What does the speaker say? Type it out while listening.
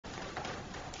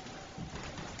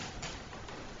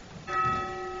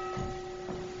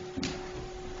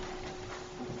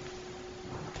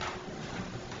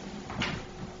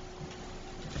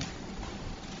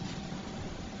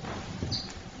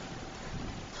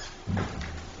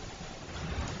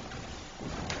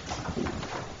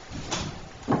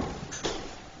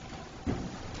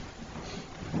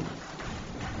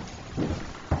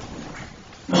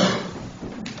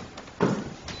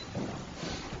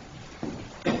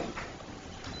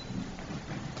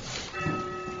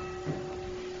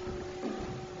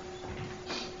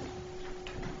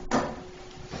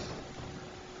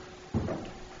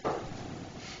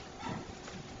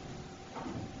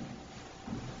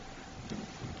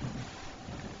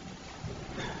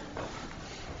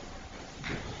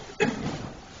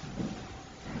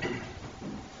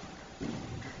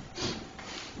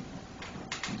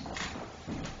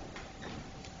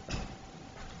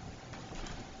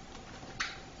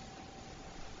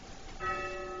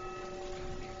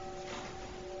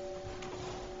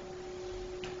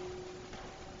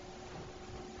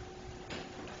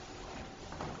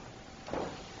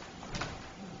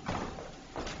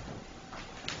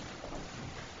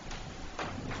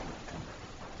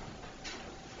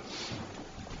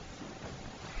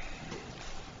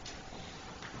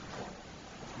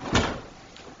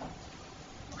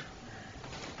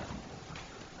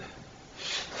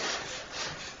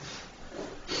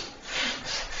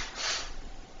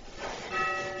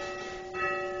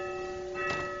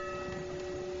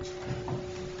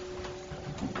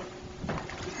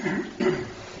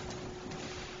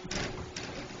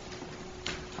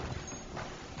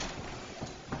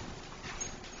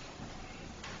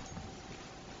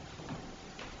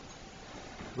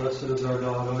Blessed is our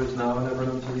God, always now and ever,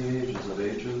 and unto the ages of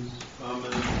ages.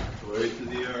 Amen. Glory to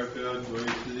thee, our God,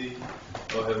 glory to thee.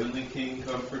 O heavenly King,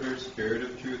 Comforter, Spirit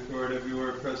of truth, Lord,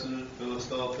 everywhere present and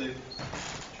fillest all things.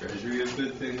 Treasury of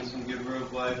good things and giver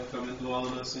of life, come and dwell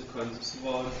in us and cleanse us of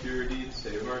all impurity and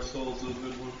save our souls, O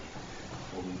good one.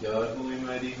 Holy God, holy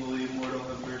mighty, holy immortal,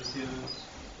 have mercy on us.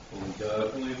 Holy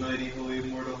God, holy mighty, holy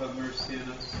immortal, have mercy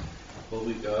on us.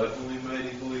 Holy God, holy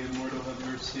mighty, holy immortal, have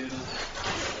mercy on us.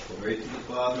 Glory to the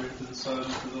Father, and to the Son,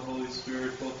 and to the Holy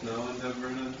Spirit, both now and ever,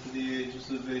 and unto the ages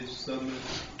of ages. Amen.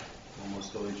 O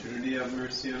most holy Trinity, have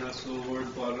mercy on us, O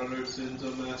Lord. Blot out our sins,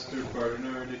 O Master.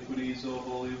 Pardon our iniquities, O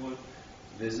Holy One.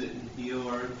 Visit and heal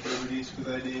our infirmities for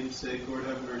thy name's sake. Lord,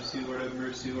 have mercy. Lord, have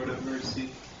mercy. Lord, have mercy.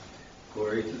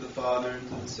 Glory to the Father, and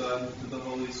to the Son, and to the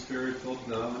Holy Spirit, both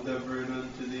now and ever, and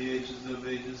unto the ages of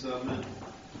ages. Amen.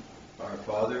 Our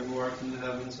Father, who art in the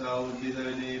heavens, hallowed be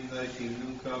thy name. Thy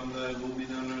kingdom come, thy will be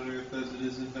done on earth as it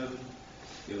is in heaven.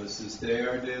 Give us this day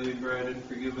our daily bread, and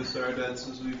forgive us our debts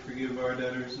as we forgive our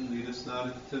debtors. And lead us not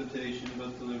into temptation,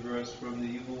 but deliver us from the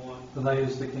evil one. For thine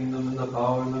is the kingdom, and the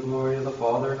power, and the glory of the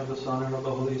Father, and of the Son, and of the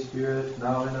Holy Spirit,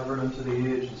 now and ever, and unto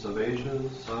the ages of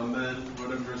ages. Amen. Lord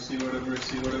have mercy, Lord have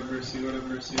mercy, Lord have mercy, Lord have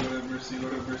mercy, Lord have mercy,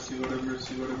 Lord have mercy, Lord have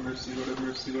mercy, Lord have mercy, Lord have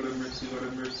mercy, Lord have mercy, Lord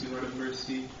have mercy, Lord have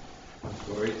mercy.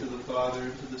 Glory to the Father,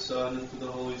 and to the Son, and to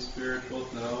the Holy Spirit,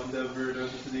 both now and ever, and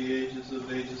unto the ages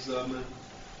of ages. Amen.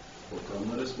 O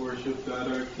come, let us worship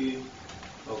God our King.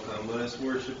 O come, let us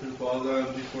worship and fall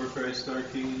down before Christ our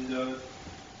King and God.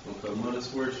 O come, let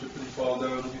us worship and fall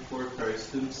down before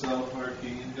Christ himself, our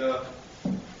King and God.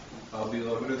 How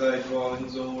beloved are thy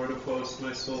dwellings, O Lord of hosts.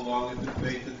 My soul longeth and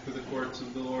fainteth for the courts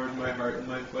of the Lord. My heart and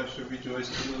my flesh have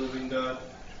rejoiced in the living God.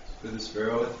 For the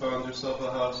sparrow hath found herself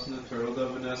a house, and the turtle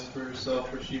dove a nest for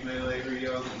herself, where she may lay her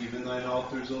young. Even thine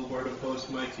altars, O Lord of hosts,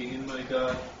 my King and my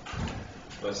God.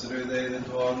 Blessed are they that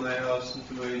dwell in thy house, and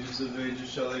to ages of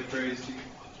ages shall they praise thee.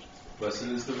 Blessed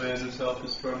is the man whose help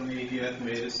is from thee. He hath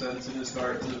made a sense in his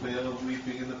heart, and the veil of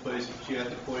weeping in the place which he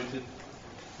hath appointed.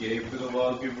 Yea, for the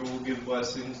lawgiver will give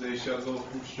blessings. They shall go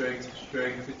from strength to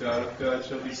strength. The God of God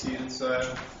shall be seen in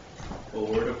Zion. O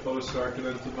Lord of hosts, hearken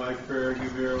unto my prayer.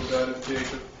 Give ear, O God of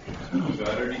Jacob. O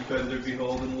God, our defender,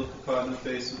 behold and look upon the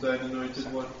face of thine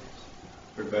anointed one.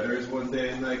 For better is one day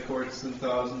in thy courts than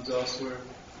thousands elsewhere.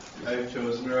 I have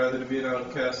chosen rather to be an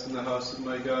outcast in the house of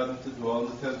my God than to dwell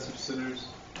in the tents of sinners.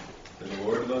 For the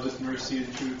Lord loveth mercy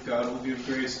and truth. God will give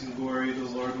grace and glory. The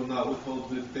Lord will not withhold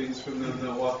good things from them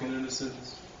that walk in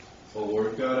innocence. O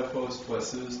Lord God of hosts,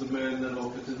 blessed is the man that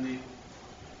hopeth in thee.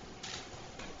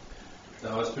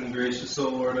 Thou hast been gracious, O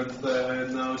Lord, unto thy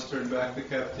land. Thou hast turned back the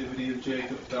captivity of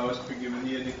Jacob. Thou hast forgiven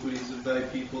the iniquities of thy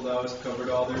people. Thou hast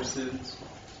covered all their sins.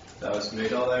 Thou hast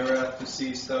made all thy wrath to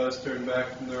cease. Thou hast turned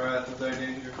back from the wrath of thine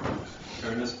anger.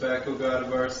 Turn us back, O God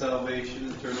of our salvation,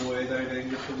 and turn away thine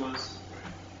anger from us.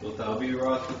 Wilt thou be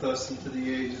wroth with us into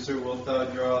the ages, or wilt thou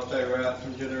draw out thy wrath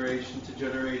from generation to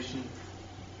generation?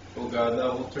 O God,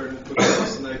 thou wilt turn and put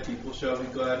us, and thy people shall be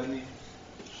glad in thee.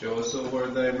 Show us, O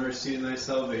Lord, thy mercy and thy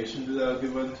salvation do thou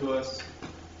give unto us.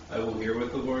 I will hear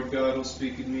what the Lord God will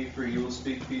speak in me, for he will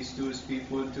speak peace to his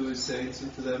people and to his saints,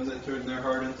 and to them that turn their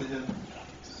heart unto him.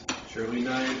 Surely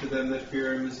nigh unto them that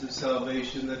fear him is his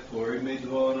salvation, that glory may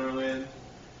dwell in our land.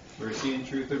 Mercy and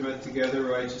truth are met together,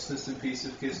 righteousness and peace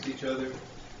have kissed each other.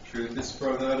 Truth is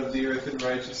sprung out of the earth, and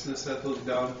righteousness hath looked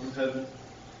down from heaven.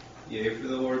 Yea, for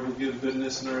the Lord will give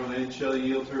goodness, and our land shall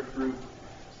yield her fruit.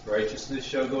 Righteousness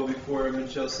shall go before him, and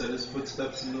shall set his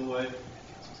footsteps in the way.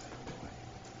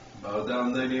 Bow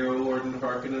down thine ear, O Lord, and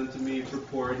hearken unto me, for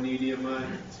poor and needy am I.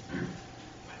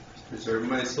 Preserve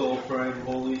my soul, for I am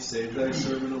holy. Save thy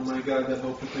servant, O my God, that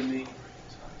hopeth in thee.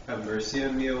 Have mercy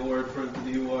on me, O Lord, for unto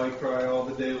thee will I cry all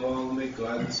the day long. Make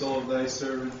glad the soul of thy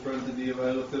servant, for unto thee have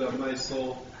I lifted up my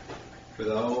soul. For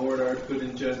thou, O Lord, art good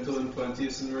and gentle, and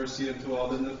plenteous in mercy unto all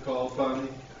them that call upon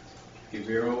thee. Give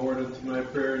ear, O Lord, unto my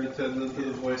prayer, and attend unto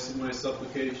the voice of my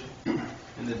supplication.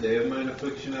 In the day of mine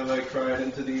affliction have I cried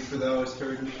unto thee, for thou hast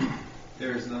heard me.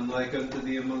 There is none like unto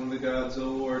thee among the gods, O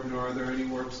Lord, nor are there any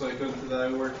works like unto thy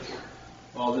works.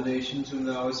 All the nations whom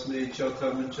thou hast made shall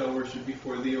come and shall worship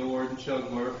before thee, O Lord, and shall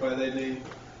glorify thy name.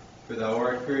 For thou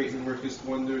art great and workest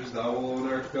wonders, thou alone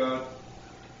art God.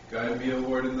 Guide me, O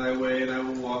Lord, in thy way, and I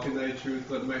will walk in thy truth.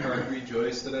 Let my heart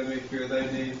rejoice, that I may fear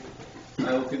thy name.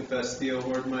 I will confess thee, O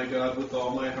Lord my God, with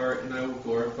all my heart, and I will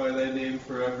glorify thy name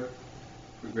forever.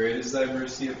 For great is thy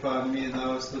mercy upon me, and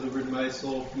thou hast delivered my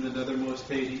soul from the nethermost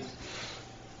Hades.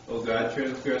 O God,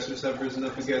 transgressors have risen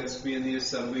up against me, and the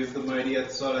assembly of the mighty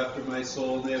hath sought after my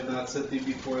soul, and they have not set thee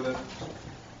before them.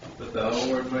 But thou, O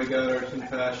Lord my God, art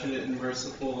compassionate and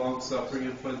merciful, long-suffering,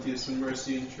 and plenteous in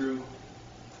mercy and truth.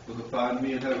 Look upon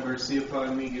me and have mercy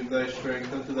upon me. Give thy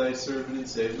strength unto thy servant, and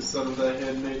save the son of thy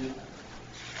handmaiden.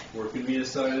 Work in me a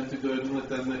sign unto good, and let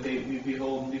them that hate me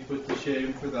behold and be put to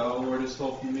shame. For thou, Lord, hast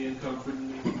helped me and comforted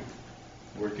me.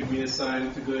 Work in me a sign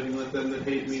unto good, and let them that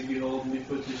hate me behold and be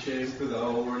put to shame. For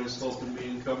thou, Lord, hast helped me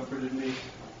and comforted me.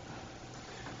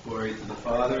 Glory to the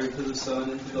Father, and to the Son,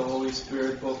 and to the Holy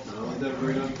Spirit, both now and ever,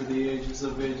 and unto the ages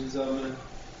of ages. Amen.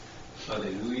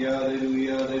 Alleluia,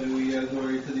 alleluia, alleluia,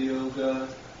 glory to thee, O God.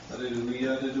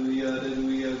 Alleluia, alleluia,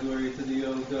 alleluia, glory to thee,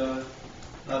 O God.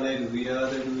 Alleluia,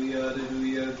 alleluia,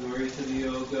 alleluia, glory to thee,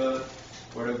 O God.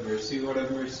 Lord have mercy, Lord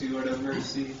have mercy, Lord have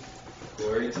mercy.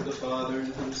 Glory to the Father,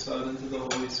 and to the Son, and to the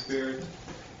Holy Spirit.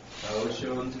 Thou was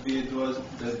shown to be a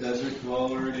desert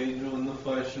dweller, an angel in the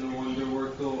flesh, and a wonder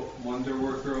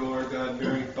worker, O our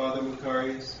God-bearing Father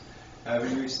Macarius.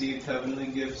 Having received heavenly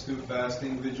gifts through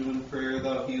fasting, vigilant prayer,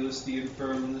 thou healest the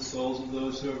infirm and the souls of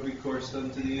those who have recourse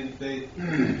unto thee in faith.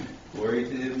 Glory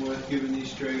to him who hath given thee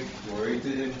strength. Glory to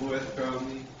him who hath crowned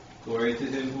thee. Glory to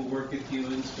him who worketh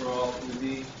healings for all through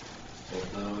thee,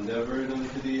 both now and ever, and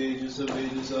unto the ages of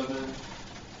ages. Amen.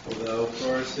 O thou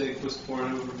for our sake wast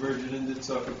born of a virgin, and didst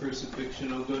suffer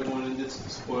crucifixion, O good one, and didst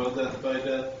spoil death by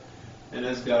death, and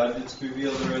as God didst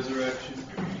reveal the resurrection.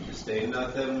 Disdain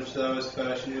not them which thou hast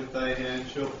fashioned with thy hand.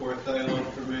 Show forth thy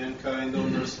love for mankind, O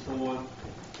merciful one.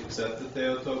 Accept the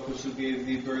Theotokos who gave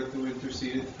thee birth, who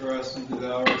interceded for us, and do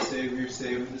thou, our Savior,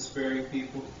 save a despairing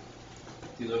people.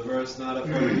 Deliver us not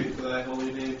utterly for thy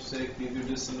holy name's sake, neither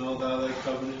disannul thou thy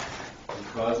covenant, and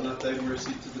cause not thy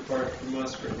mercy to depart from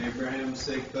us. For Abraham's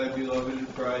sake, thy beloved, and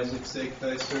for Isaac's sake,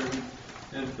 thy servant,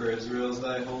 and for Israel's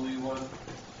thy holy one.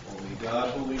 Holy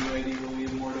God, holy mighty, holy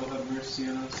immortal, have mercy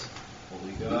on us.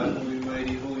 Holy God, holy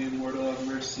mighty, holy immortal, have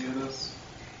mercy on us.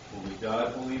 Holy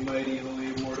God, holy mighty, holy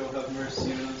immortal, have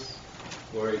mercy on us.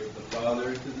 Glory to the Father,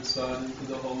 and to the Son, and to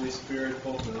the Holy Spirit,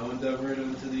 both now and ever, and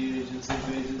unto the ages of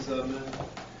ages. Amen.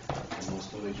 O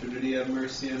most holy Trinity, have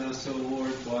mercy on us, O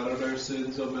Lord. Blot out our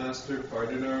sins, O Master.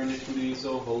 Pardon our iniquities,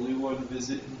 O Holy One.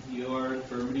 Visit and heal our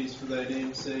infirmities for thy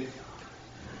name's sake.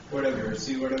 Lord have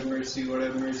mercy, Lord have mercy, Lord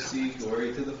have mercy.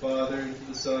 Glory to the Father, and to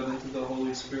the Son, and to the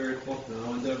Holy Spirit, both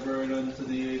now and ever, and unto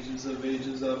the ages of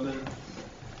ages. Amen.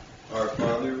 Our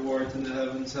Father, who art in the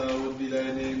heavens, hallowed be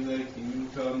thy name. Thy kingdom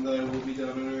come, thy will be done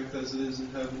on earth as it is in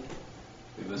heaven.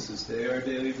 Give us this day our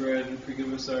daily bread, and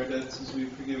forgive us our debts as we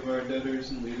forgive our debtors.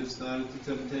 And lead us not into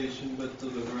temptation, but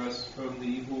deliver us from the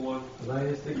evil one. For thine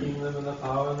is the kingdom, and the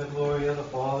power, and the glory of the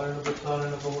Father, and of the Son,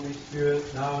 and of the Holy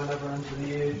Spirit, now and ever, unto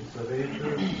the ages of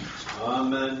ages.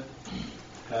 Amen.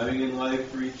 Having in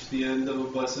life reached the end of a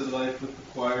blessed life with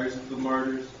the choirs of the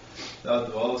martyrs, thou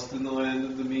dwellest in the land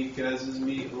of the meek, as is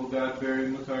meet, O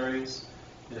God-bearing Macarius.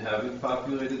 And having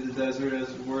populated the desert as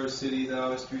it were a city,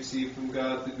 thou hast received from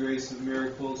God the grace of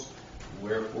miracles,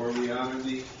 wherefore we honor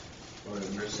thee. Lord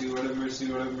have mercy, Lord have mercy,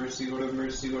 Lord have mercy, Lord have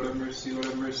mercy, Lord have mercy, Lord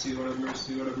have mercy, Lord have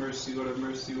mercy, Lord have mercy, Lord have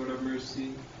mercy, Lord have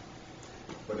mercy.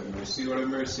 Lord have mercy, Lord have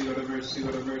mercy, Lord have mercy,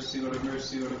 Lord have mercy, Lord have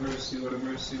mercy, Lord have mercy, Lord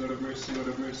have mercy, Lord have mercy, Lord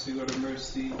have mercy, Lord have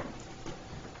mercy.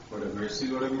 Lord have mercy,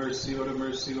 Lord have mercy, Lord have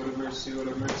mercy, Lord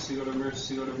have mercy, Lord have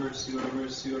mercy, Lord have mercy, Lord have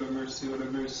mercy, Lord have mercy, Lord have mercy, Lord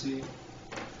have mercy.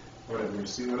 Lord have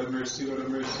mercy, Lord have mercy, Lord have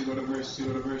mercy, Lord have mercy,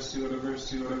 Lord have mercy, Lord have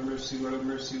mercy, Lord have mercy, Lord have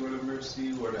mercy, Lord have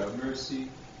mercy, Lord have mercy.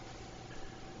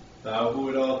 Thou who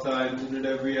at all times and at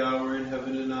every hour in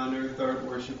heaven and on earth art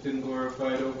worshipped and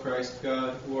glorified, O Christ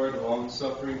God, who art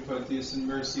long-suffering, plenteous in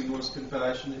mercy, most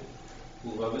compassionate,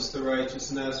 who lovest the righteous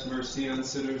and hast mercy on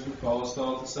sinners, who callest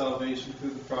all to salvation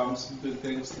through the promise of good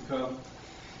things to come.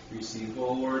 Receive,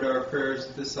 O Lord, our prayers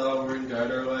at this hour, and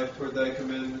guide our life toward thy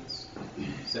commandments.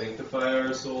 Sanctify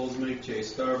our souls, make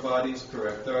chaste our bodies,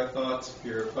 correct our thoughts,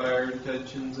 purify our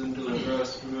intentions, and deliver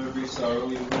us from every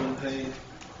sorrow, evil, and pain.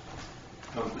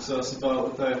 Compass us about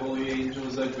with thy holy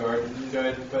angels, that guarded and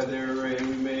guided by their array,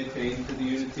 we may attain to the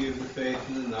unity of the faith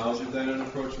and the knowledge of thine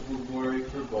unapproachable glory.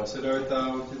 For blessed art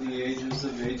thou unto the ages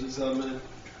of ages. Amen.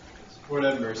 Lord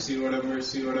have mercy, Lord have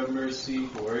mercy, Lord have mercy.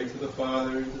 Glory to the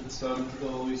Father, and to the Son, and to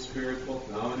the Holy Spirit, both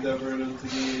now and ever, and unto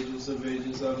the ages of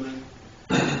ages. Amen.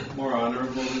 More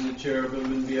honorable than the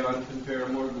cherubim, and beyond compare,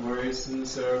 more glorious than the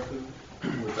seraphim,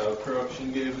 without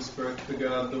corruption gavest birth to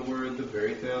God, the Word, the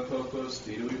very Theotokos,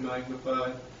 thee do we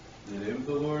magnify. In the name of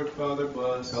the Lord, Father,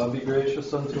 bless. God be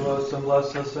gracious unto us, and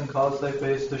bless us, and cause thy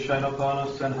face to shine upon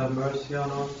us, and have mercy on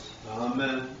us.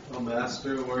 Amen. O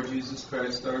Master, Lord Jesus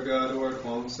Christ, our God, who art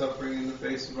long-suffering in the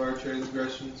face of our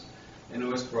transgressions, and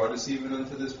who hast brought us even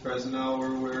unto this present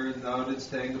hour, wherein thou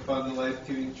didst hang upon the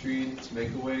life-giving tree, and didst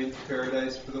make a way into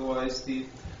paradise for the wise thief,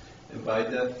 and by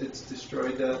death didst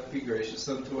destroy death, be gracious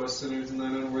unto us sinners and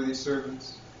thine unworthy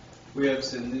servants. We have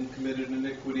sinned and committed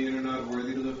iniquity and are not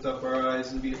worthy to lift up our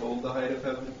eyes and behold the height of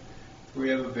heaven. We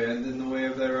have abandoned the way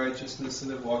of thy righteousness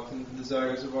and have walked in the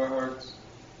desires of our hearts.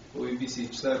 But we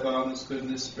beseech thy boundless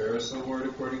goodness, spare us, O Lord,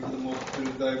 according to the multitude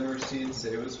of thy mercy, and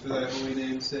save us for thy holy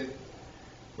name's sake.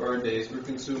 For our days were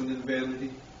consumed in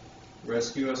vanity.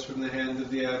 Rescue us from the hand of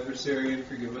the adversary, and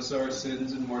forgive us our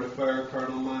sins, and mortify our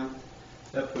carnal mind,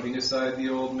 that putting aside the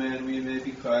old man we may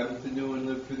be clad with the new and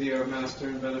live for thee, our master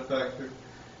and benefactor,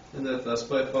 and that thus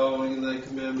by following in thy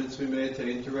commandments we may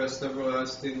attain to rest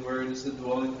everlasting, wherein is the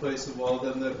dwelling place of all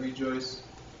them that rejoice.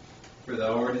 For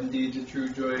thou art indeed the true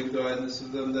joy and gladness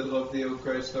of them that love thee, O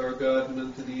Christ our God, and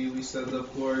unto thee we send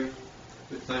up glory,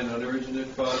 with thine unoriginate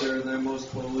Father, and thy most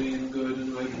holy and good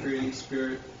and life-creating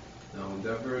Spirit, now and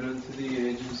ever and unto the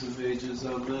ages of ages.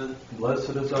 Amen. Blessed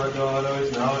is our God,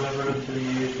 always now and ever unto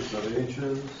the ages of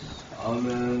ages.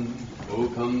 Amen. O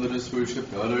come, let us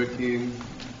worship God our King.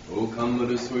 O come,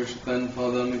 let us worship and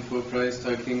fall down before Christ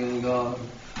our King and God.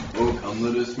 O come,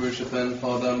 let us worship and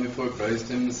fall down before Christ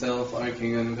himself, our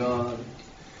King and God.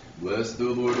 Bless the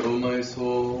Lord, O my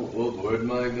soul. O Lord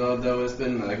my God, thou hast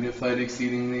been magnified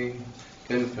exceedingly.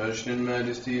 Confession and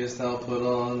majesty hast thou put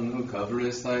on, who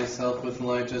coverest thyself with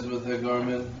light as with a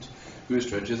garment, who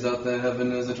stretches out the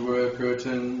heaven as it were a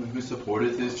curtain, who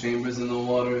supporteth his chambers in the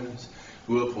waters,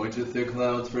 who appointeth the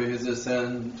clouds for his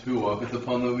ascent, who walketh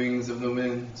upon the wings of the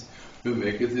winds, who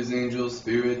maketh his angels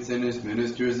spirits and his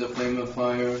ministers a flame of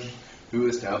fire, who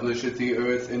establisheth the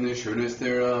earth in the sureness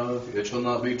thereof, it shall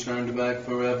not be turned back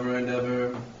forever and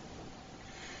ever.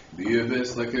 The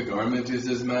abyss like a garment is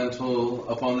his mantle,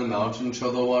 upon the mountain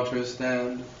shall the waters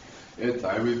stand. At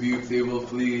thy rebuke they will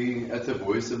flee, at the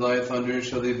voice of thy thunder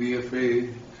shall they be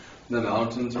afraid. The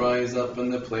mountains rise up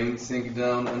and the plains sink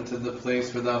down unto the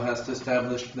place where thou hast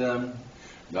established them.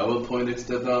 Thou appointedst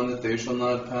them that they shall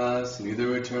not pass, neither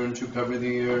return to cover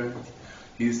the earth.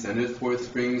 He sendeth forth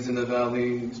springs in the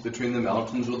valleys, between the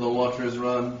mountains will the waters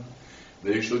run.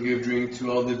 They shall give drink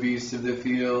to all the beasts of the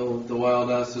field, the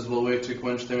wild asses will wait to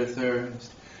quench their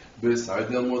thirst. Beside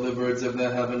them will the birds of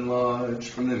the heaven lodge,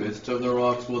 from the midst of the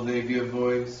rocks will they give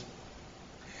voice.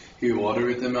 He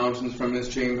watereth the mountains from his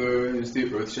chambers,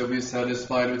 the earth shall be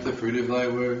satisfied with the fruit of thy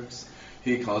works.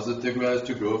 He causeth the grass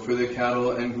to grow for the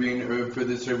cattle, and green herb for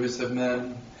the service of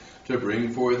men, to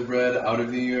bring forth bread out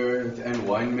of the earth, and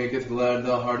wine maketh glad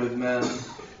the heart of man,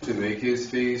 to make his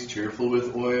face cheerful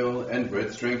with oil, and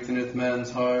bread strengtheneth man's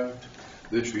heart.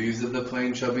 The trees of the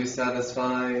plain shall be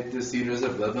satisfied, the cedars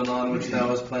of Lebanon which thou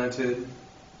hast planted.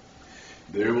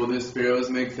 There will the sparrows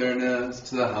make their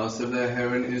nest, the house of the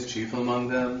heron is chief among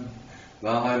them.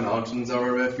 The high mountains are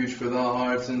a refuge for the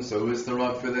hearts, and so is the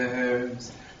rock for the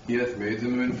hares. He hath made the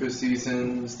moon for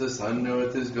seasons, the sun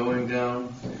knoweth his going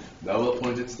down. Thou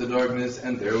appointedst the darkness,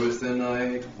 and there was the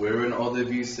night, wherein all the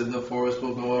beasts of the forest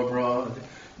will go abroad,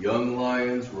 young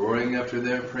lions roaring after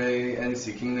their prey, and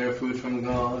seeking their food from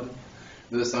God.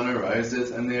 The sun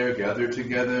ariseth, and they are gathered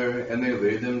together, and they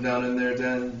lay them down in their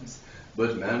dens.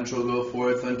 But man shall go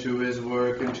forth unto his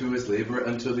work, and to his labor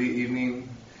until the evening.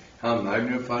 How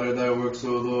magnified are thy works,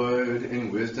 O Lord!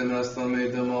 In wisdom hast thou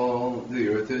made them all. The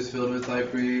earth is filled with thy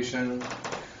creation.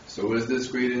 So is this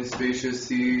great and spacious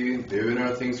sea. Therein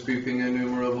are things creeping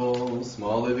innumerable,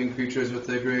 small living creatures with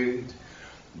the great.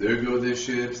 There go the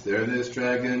ships, there this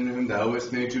dragon, whom thou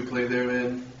hast made to play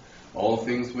therein. All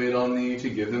things wait on thee to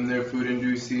give them their food in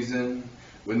due season.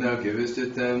 When thou givest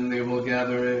it them, they will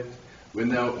gather it. When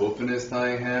thou openest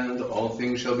thy hand, all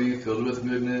things shall be filled with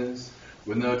goodness.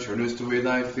 When thou turnest away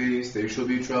thy face, they shall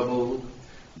be troubled.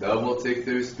 Thou wilt take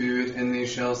their spirit, and they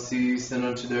shall cease, and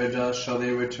unto their dust shall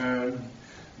they return.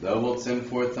 Thou wilt send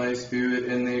forth thy spirit,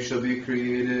 and they shall be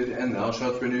created, and thou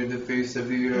shalt renew the face of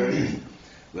the earth.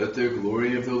 Let the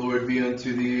glory of the Lord be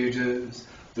unto the ages.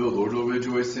 The Lord will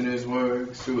rejoice in his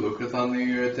works, who looketh on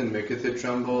the earth, and maketh it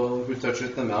tremble, who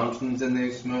toucheth the mountains, and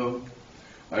they smoke.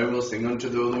 I will sing unto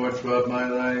the Lord throughout my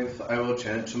life. I will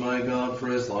chant to my God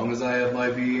for as long as I have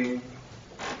my being.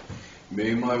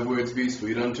 May my words be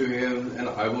sweet unto him, and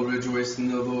I will rejoice in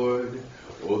the Lord.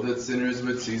 O that sinners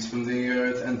would cease from the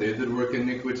earth, and they that work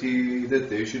iniquity, that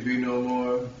they should be no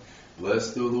more.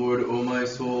 Bless the Lord, O my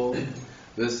soul.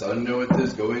 The sun knoweth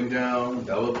his going down.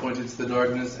 Thou appointedst the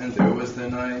darkness, and there was the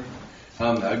night.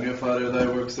 How magnified are thy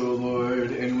works, O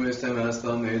Lord! In wisdom hast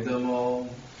thou made them all.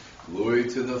 Glory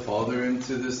to the Father, and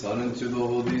to the Son, and to the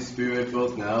Holy Spirit,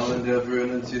 both now and ever,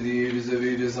 and unto the ages of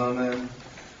ages. Amen.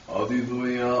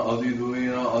 Alleluia,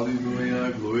 alleluia,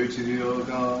 alleluia, glory to thee, O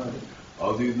God.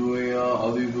 Alleluia,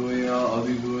 alleluia,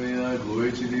 alleluia,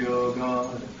 glory to thee, O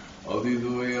God.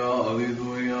 Alleluia,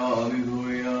 alleluia,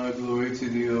 alleluia, glory to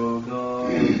thee, O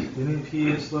God. In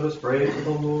peace, let us pray to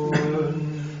the Lord.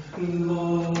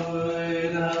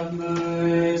 Lord, have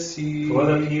mercy. For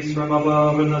the peace from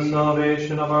above and the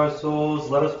salvation of our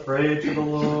souls, let us pray to the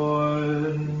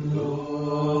Lord.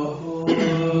 Lord,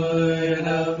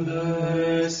 have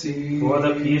mercy. For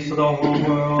the peace of the whole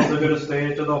world, the good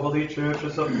estate of the holy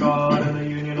churches of God, and the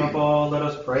union of all, let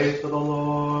us pray to the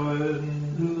Lord.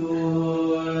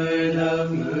 Lord,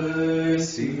 have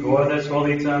mercy. For this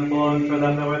holy temple, and for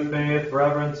them that with faith,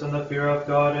 reverence, and the fear of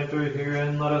God enter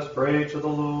herein, let us pray to the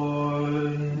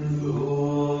Lord.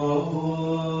 Lord,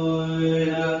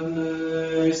 have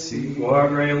mercy. For our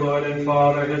great Lord and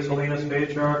Father, His Holiness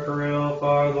Patriarch Kirill, for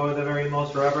our Lord, the very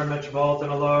most Reverend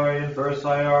Metropolitan Ilarion, First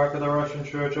Hierarch of the Russian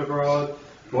Church abroad,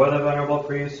 for the venerable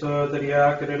priesthood, the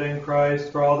diaconate in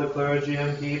Christ, for all the clergy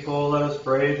and people, let us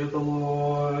pray to the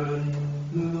Lord.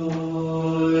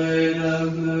 Lord,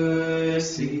 have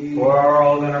mercy. For our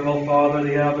all venerable Father,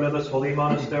 the abbot of this holy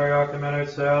monastery,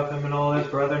 Archimedes Seraphim, and all his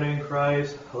brethren in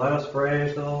Christ, let us pray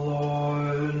to the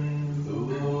Lord.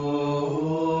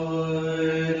 Lord,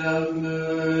 have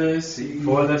mercy.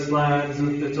 For this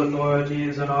land, its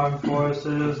authorities and armed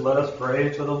forces, let us pray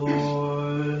to the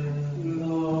Lord.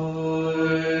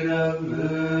 Lord, have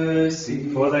mercy.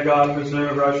 For the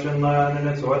God-preserved Russian land and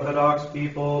its Orthodox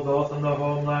people, both in the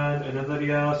homeland and in the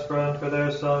diaspora, and for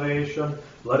their salvation,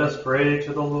 let us pray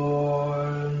to the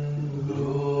Lord.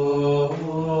 Lord,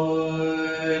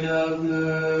 have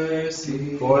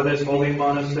mercy. For this holy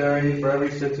monastery, for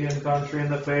every city and country and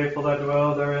the faithful that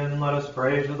dwell therein, let us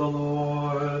pray to the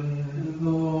Lord.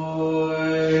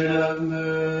 Lord, have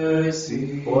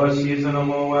mercy. For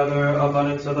seasonable weather,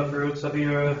 abundance of the fruits of the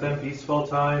earth, and peaceful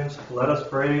times, let us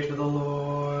pray to the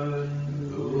Lord.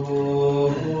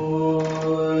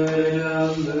 Lord,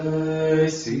 have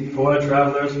mercy. For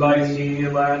travelers by sea,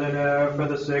 land, and air, for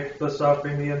the sick, the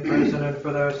suffering, the imprisoned, and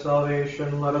for their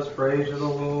salvation, let us pray to the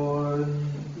Lord.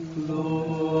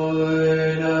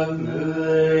 Lord, have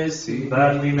mercy.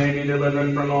 That we may be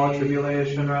delivered from all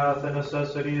tribulation, wrath, and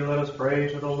necessity, let us pray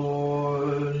to the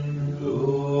Lord.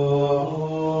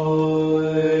 Lord,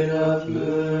 have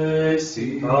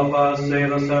mercy. Help us,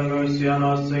 save us, have mercy on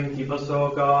us, and keep us, O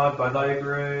God, by thy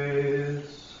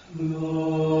grace.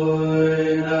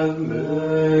 Lord, have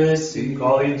mercy.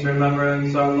 Calling to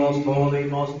remembrance our most holy,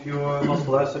 most pure, most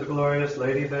blessed, glorious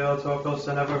Lady Theotokos,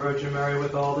 and ever Virgin Mary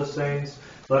with all the saints,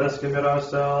 let us commit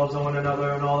ourselves and one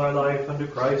another and all our life unto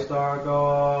Christ our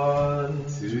God.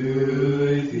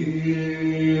 To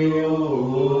thee, O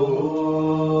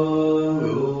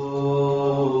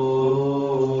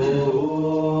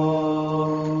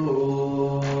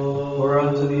For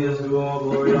unto thee is due all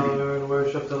glory, honor, and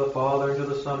worship to the Father, and to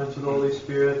the Son, and to the Holy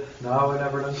Spirit, now and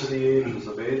ever, and unto the ages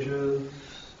of ages.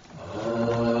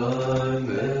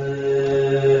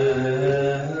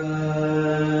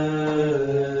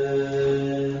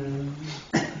 Amen.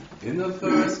 In the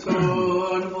first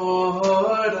tone,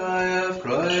 Lord, I have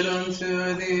cried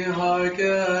unto thee,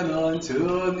 hearken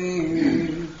unto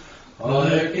me.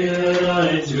 Hearken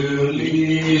unto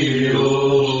me, O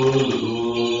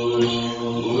Lord.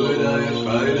 Lord, I have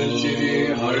cried unto thee,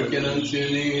 hearken unto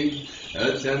me.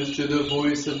 Attend to the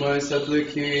voice of my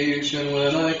supplication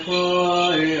when I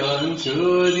cry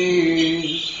unto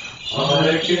thee.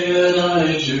 Hearken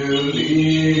unto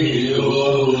me, O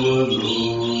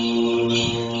Lord.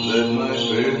 Let my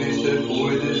prayer be set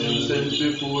forth as incense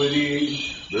before thee,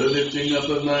 the lifting up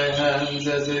of my hands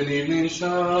as an evening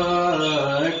sacrifice.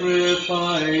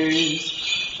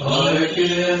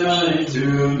 Hearken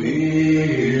unto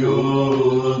me, O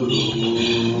Lord.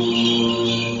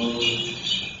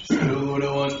 Set, O Lord,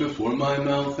 a watch before my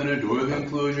mouth, and a door of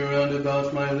enclosure round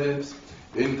about my lips.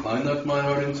 Incline not my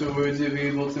heart into words of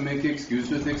evil, to make excuse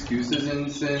with excuses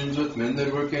and sins with men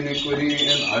that work iniquity,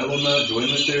 and I will not join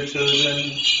with their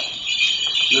children.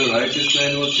 The righteous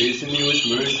man will chasten me with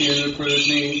mercy and reprove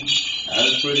me.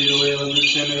 As for the oil of the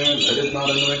sinner, let it not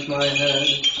anoint my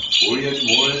head. For yet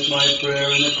more is my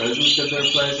prayer in the presence of their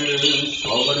pleasures.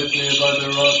 Swallowed it near by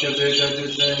the rock of their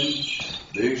judges then.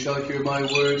 They shall hear my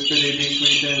words, for they be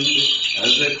sweetened.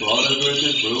 As the clod of earth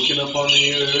is broken upon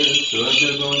the earth, so have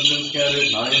their bones been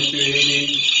scattered nigh unto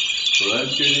Hades. For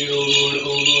unto thee, O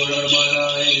Lord, are mine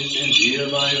eyes, and thee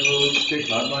have I hoped. Take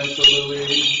not my soul away.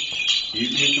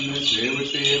 Keep me from the snare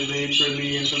which they have laid for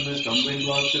me, and from the stumbling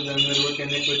blocks of them that work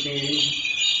iniquity.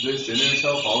 The sinner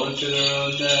shall fall into their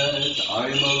own net. I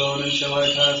am alone until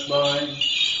I pass by.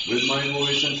 With my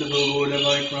voice unto the Lord have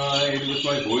I cried. With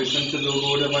my voice unto the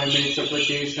Lord have I made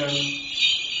supplication.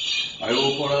 I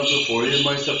will pour out before him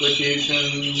my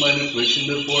supplication. Mine affliction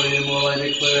before him will I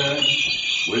declare.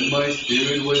 When my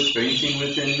spirit was fainting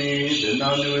within me, then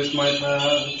thou knewest my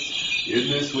paths. In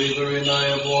this wavering I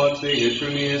have walked, they hid for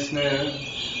me a snare.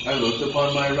 I looked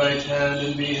upon my right hand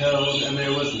and beheld, and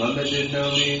there was none that did know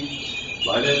me.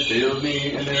 Light had failed me,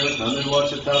 and there was none that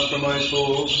watcheth out for my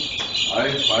soul.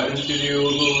 I cried unto thee, O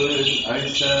Lord. I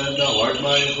said, Thou art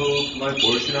my hope, my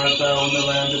portion art thou in the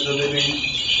land of the living.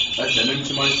 Attend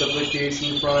unto my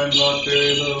supplication, for I am brought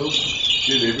very low.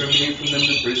 Deliver me from them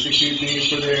that persecute me,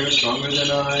 for they are stronger than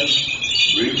I.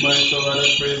 Bring my soul out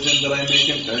of prison, that I may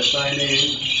confess thy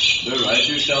name. The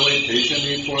righteous shall wait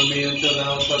patiently for me until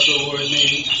thou shalt reward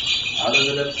me. Out of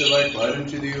the depths have I cried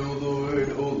unto thee, O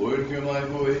Lord. O Lord, hear my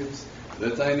voice.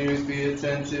 Let thine ears be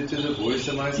attentive to the voice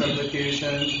of my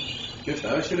supplication. If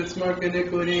thou shouldest mark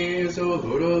iniquities, O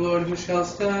Lord, who shall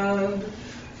stand?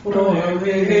 For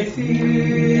with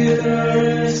thee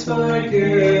there is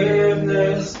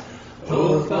forgiveness.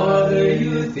 O Father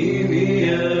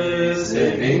Euthymius,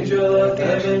 an angel of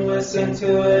heaven was sent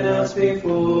to announce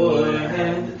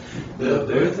beforehand the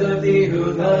birth of thee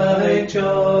who like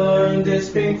John did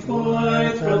spring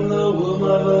forth from the womb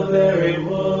of a barren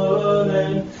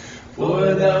woman.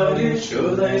 For thou didst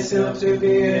show thyself to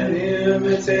be an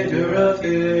imitator of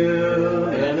him,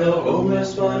 and a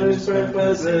homeless one who spread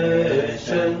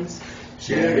possessions,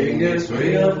 sharing his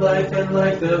way of life, and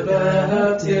like the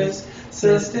Baptist,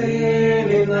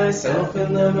 sustaining thyself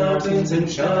in the mountains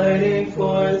and shining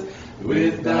forth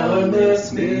with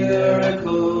boundless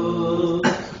miracles.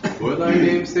 For thy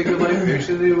name's sake have I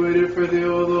patiently waited for thee,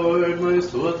 O Lord. My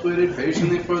soul hath waited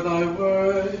patiently for thy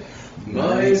word.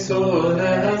 My soul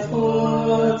hath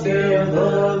hoped in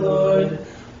the Lord.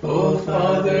 O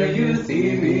Father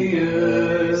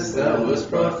Euthymius, thou wast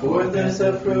brought forth as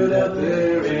a fruit of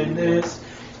barrenness,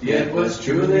 yet was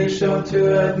truly shown to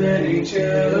have many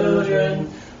children.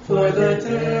 For the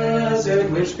desert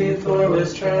which before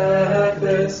was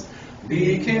trackless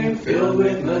became filled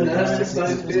with monastics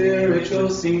by spiritual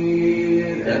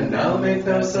seed. And now make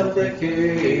thou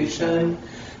supplication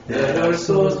that our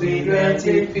souls be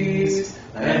granted peace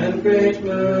and great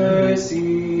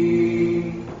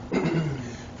mercy.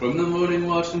 From the morning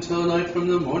watch until night, from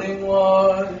the morning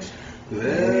watch,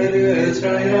 let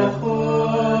Israel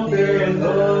hope in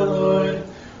the Lord.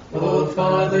 O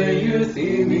Father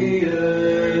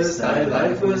Euthymius, thy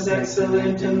life was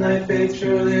excellent and thy faith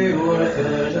truly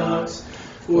orthodox.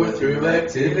 For through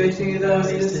activity thou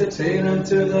didst attain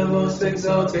unto the most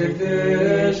exalted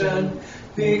vision,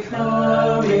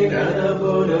 becoming an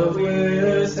abode of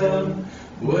wisdom,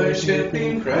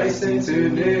 worshipping Christ in two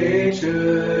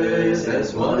natures,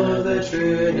 as one of the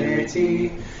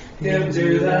Trinity. Him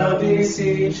do thou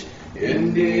beseech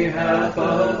in behalf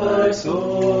of our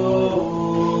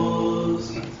souls.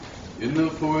 In the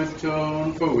fourth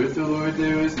tone, for with the Lord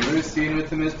there is mercy, and with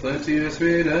him is plenteous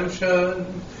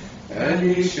redemption. And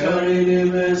he shall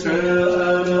redeem Israel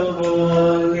out of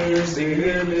all his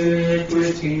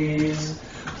iniquities.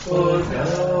 O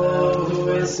thou who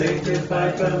was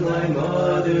sanctified from thy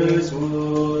mother's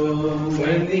womb,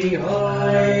 when the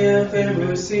eye of him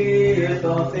who seeth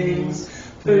all things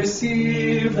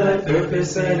perceive thy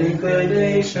purpose and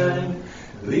inclination,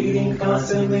 leading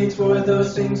constantly toward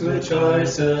those things which are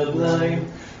sublime.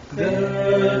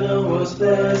 Then, O most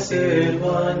blessed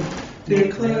one,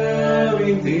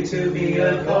 declaring thee to be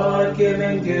a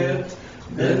God-given gift,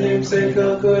 the namesake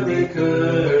of goodly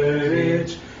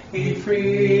courage, he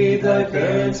freed thy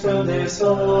parents from their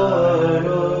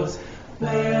sorrows.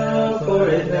 Wherefore,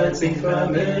 advancing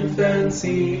from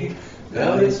infancy,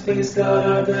 thou didst please God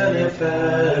our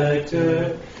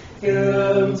benefactor.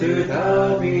 Him do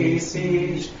thou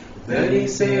beseech, that he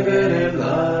save and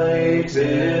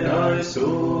enlighten our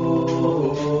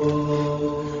soul.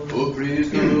 O praise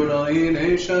the Lord, all ye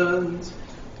nations.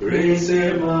 Praise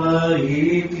him, all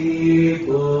ye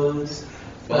peoples.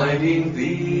 Finding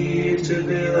thee to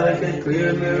be like a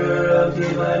clear mirror of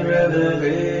divine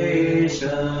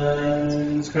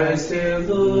revelations, Christ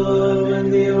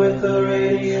illumined thee with the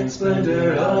radiant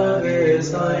splendor of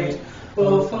his light.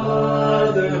 O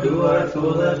Father, who art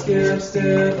full of gifts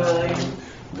divine,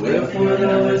 wherefore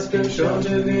thou hast been shown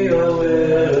to be a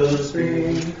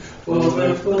wellspring,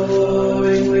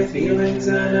 overflowing with healings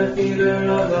and a feeder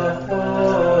of the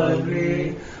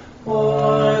hungry,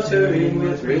 watering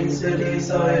with rains the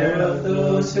desire of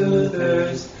those who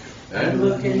thirst, and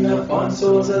looking upon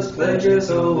souls as pledges,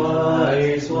 O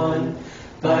wise one.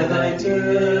 By thy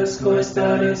discourse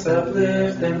thou didst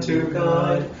uplift them to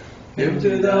God. Him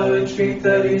do thou entreat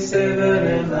that he save and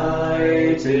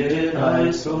enlighten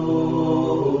our souls.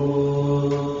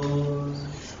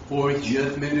 For he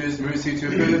hath made his mercy to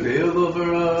prevail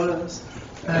over us,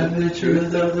 and the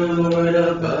truth of the Lord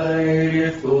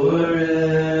abideth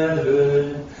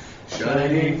forever.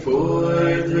 shining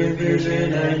forth with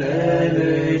vision and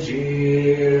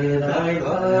energy. Thy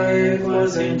life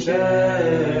was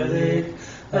angelic,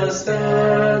 a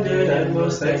standard and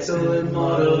most excellent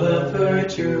model of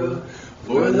virtue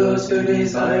for those who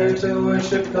desire to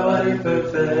worship God in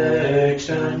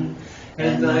perfection.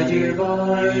 And thy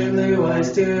divinely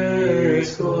wise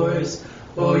discourse,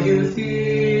 O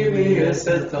Euthymius,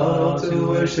 that taught to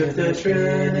worship the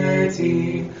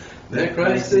Trinity, that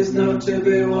Christ is known to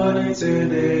be one in two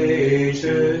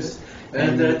natures,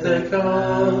 and that the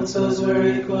councils were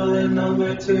equal in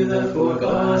number to the four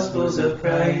Gospels of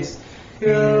Christ.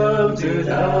 Hereof do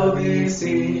thou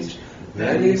beseech,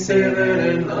 that he save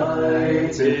and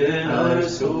enlighten our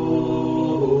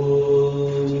souls.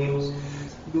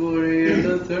 Glory in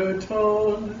the third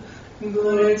tone.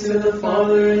 Glory to the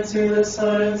Father, and to the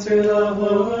Son, and to the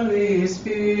Holy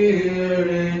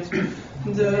Spirit,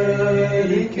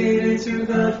 dedicated to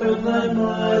God from thy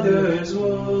mother's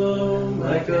womb,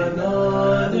 like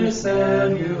another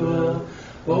Samuel.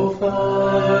 O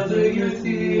Father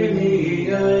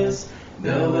Euthymius,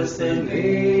 thou wast the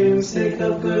namesake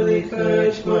of goodly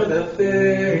courage for the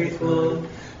faithful,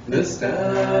 the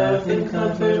staff and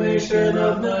confirmation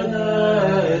of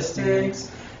monastics,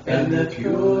 and the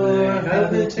pure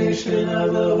habitation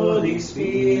of the Holy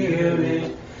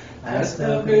Spirit. Hast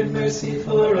thou great mercy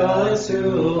for us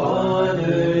who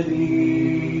honor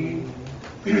thee.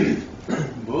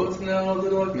 Both now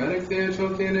the dogmatic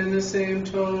Theotokian in the same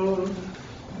tone.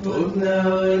 Both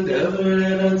now and ever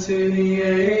and unto the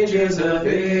ages of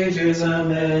ages.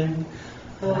 Amen.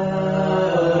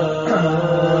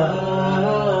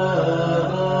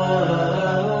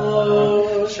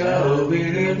 Shall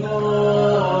we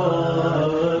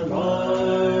not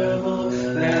marvel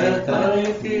that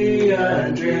thy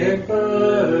theandric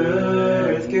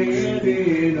birth gave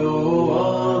thee no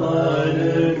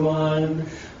all-honored one?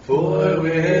 For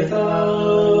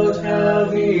without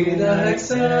having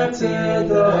accepted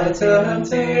the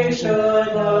temptation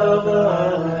of the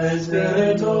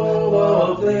husband, O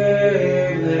all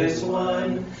blameless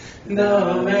one,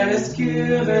 thou hast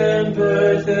given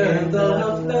birth in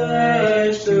the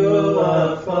flesh to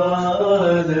a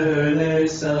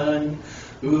fatherless son,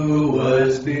 who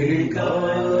was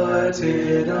begotten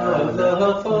of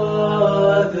the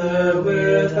Father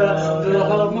without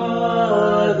the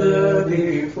mother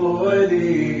before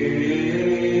the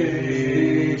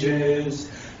ages,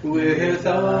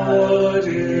 without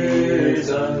his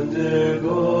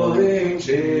undergoing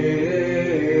change,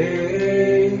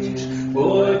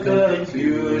 or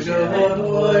confusion,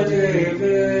 or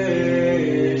division,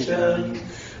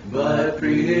 but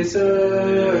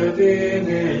preserving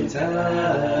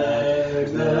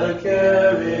intact the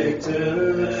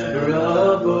character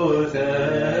of both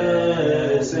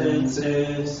essences.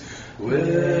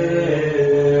 Wherefore,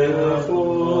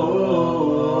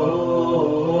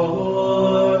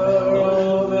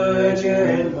 O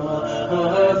Virgin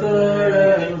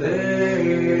Mother and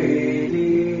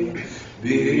Lady,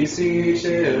 beseech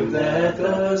him that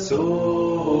the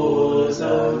souls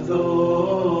of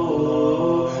those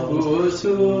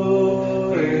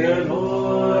who in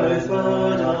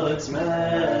orthodox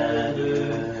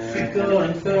manner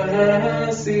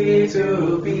confess thee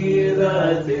to be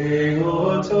the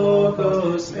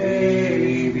Theotokos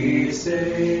may be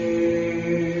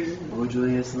saved. O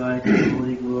joyous light and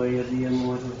holy glory of the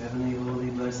immortal, heavenly, holy,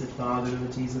 blessed Father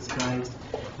of Jesus Christ,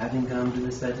 having come to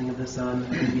the setting of the sun,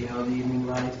 having beheld the evening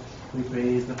light, we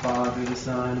praise the Father, the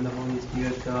Son, and the Holy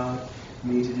Spirit, God.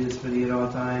 Meet it is for thee at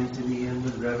all times to be hymned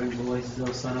with reverent voices,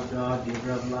 O Son of God,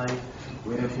 giver of life.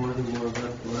 Wherefore the world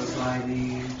doth glorify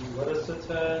thee. Let us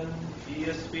attend.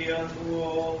 Peace be unto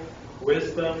all.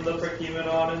 Wisdom, the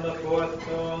Praemenon in the fourth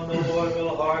tone. The Lord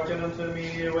will hearken unto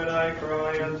me when I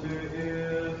cry unto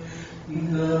him.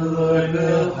 The Lord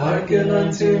will hearken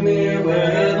unto me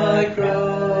when I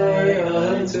cry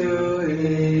unto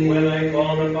him. When I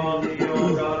call upon thee,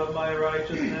 O God of my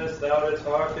righteousness, thou didst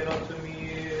hearken unto me.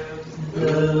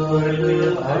 The Lord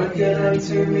will hearken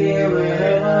unto me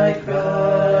when I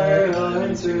cry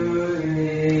unto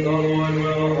him. The Lord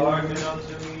will hearken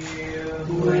unto me.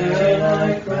 When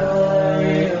I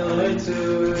cry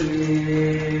unto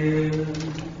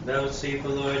him. Vouchsafe, O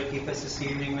Lord, keep us this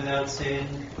evening without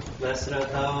sin. Blessed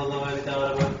art thou, O Lord, the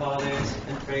God of our fathers,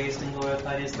 and praised and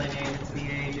glorified is thy name into the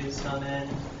ages.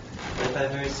 Amen. Let thy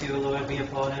mercy, O Lord, be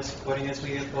upon us, according as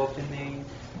we have hoped in thee.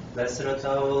 Blessed art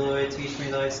thou, O Lord, teach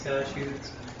me thy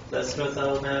statutes. Blessed art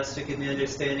thou, Master, give me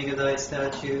understanding of thy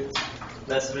statutes.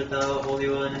 Blessed art thou, Holy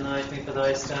One, enlighten me for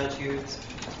thy statutes.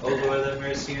 O Lord, thy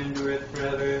mercy endureth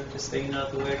forever. Disdain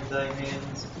not the work of thy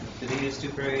hands. To thee is to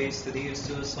praise, to thee is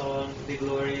to a song, to thee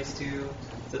glory is due.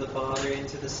 to the Father, and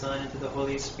to the Son, and to the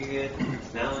Holy Spirit,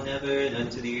 now and ever, and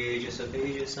unto the ages of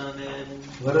ages. Amen.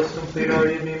 Let us complete our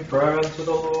evening prayer unto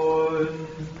the Lord.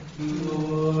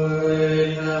 Lord,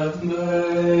 have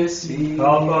mercy.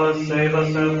 Help us, save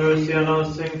us, have mercy on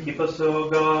us, and keep us, O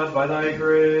God, by thy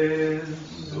grace.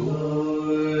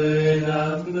 Lord,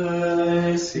 have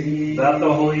mercy. That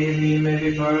the holy evening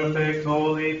may be perfect,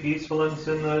 holy, peaceful, and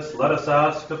sinless, let us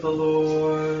ask of the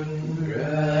Lord.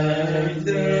 Grant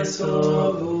this,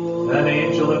 O Lord. An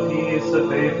angel of peace, a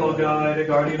faithful guide, a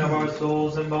guardian of our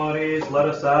souls and bodies, let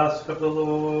us ask of the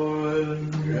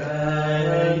Lord.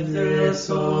 Grant this,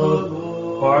 O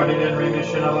Lord. Pardon and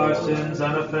remission of our sins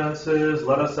and offenses,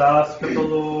 let us ask of the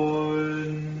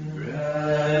Lord.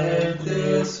 Grant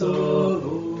this, O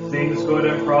Lord. Things good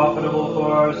and profitable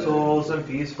for our souls and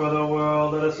peace for the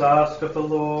world, let us ask of the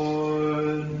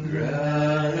Lord.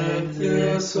 Grant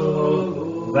this, O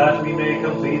Lord. That we may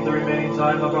complete the remaining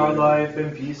time of our life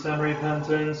in peace and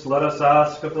repentance, let us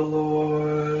ask of the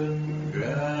Lord.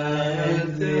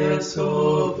 Grant this,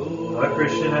 O Lord. A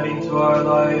Christian ending to our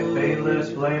life,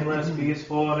 painless, blameless,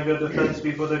 peaceful, and a good defense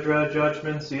before the dread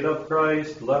judgment seat of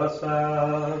Christ, let us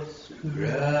ask.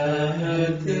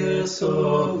 Grant this, O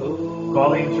Lord.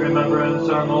 Calling to remembrance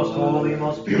our most holy,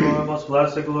 most pure, most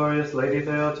blessed, glorious Lady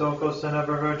Theotokos and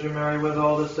ever Virgin Mary with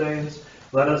all the saints,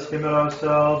 let us commit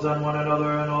ourselves and one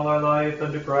another and all our life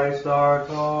unto Christ our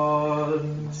God.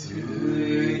 To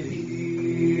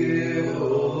thee,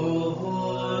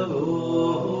 O Lord.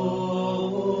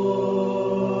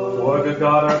 For good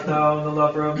God art thou, and the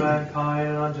lover of mankind,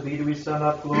 and unto thee do we send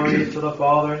up glories to the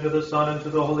Father, and to the Son, and to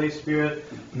the Holy Spirit,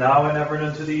 now and ever, and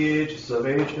unto the ages of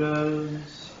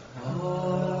ages.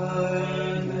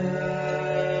 Amen.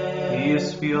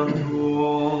 Peace be unto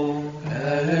all.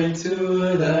 And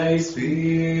to thy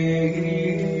spirit.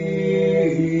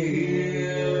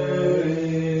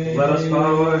 Let us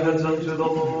bow our heads unto the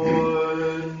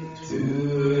Lord.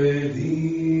 To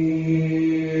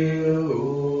thee, O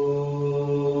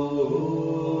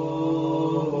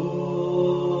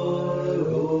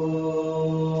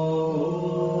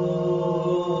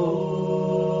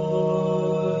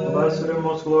Lord. Blessed and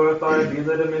most glorified be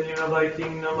the dominion of thy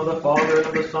kingdom, of the Father, and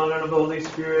of the Son, and of the Holy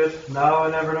Spirit, now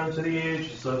and ever, and unto the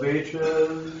ages of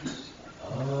ages.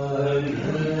 Amen.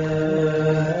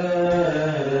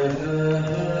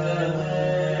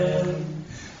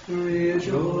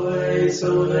 Rejoice,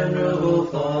 O venerable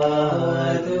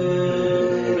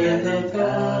Father, in the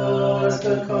past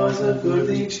the cause of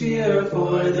goodly cheer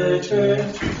for the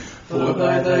Church. For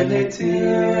by thy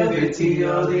nativity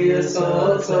all the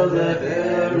assaults of the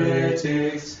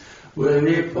heretics were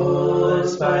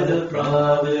repulsed by the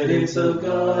providence of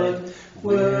God.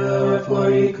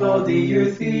 Wherefore he called thee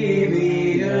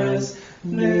Euthymius,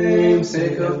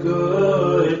 namesake of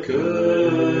good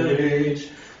courage.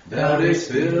 Thou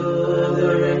didst fill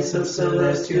the ranks of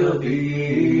celestial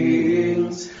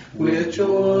beings with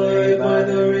joy by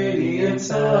the radiance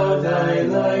of thy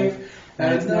life,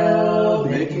 and thou,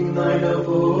 making thine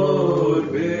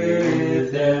abode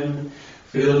with them,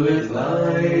 filled with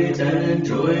light and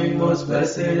enjoying most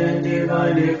blessed and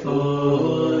divine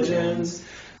effulgence,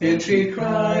 entreat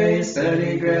Christ that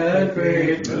he grant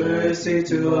great mercy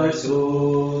to our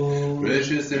soul.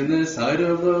 Precious in the sight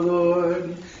of the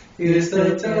Lord Is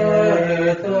the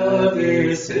death of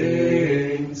his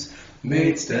saints,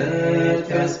 made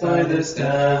steadfast by the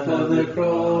staff of the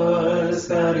cross,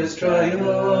 that is trying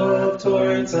up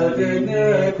torrents of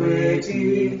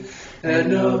iniquity,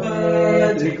 and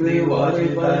nomadically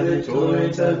watered by the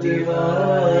torrent of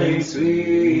divine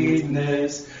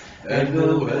sweetness, and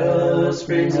the well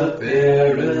springs of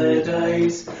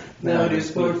paradise. Now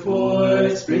didst pour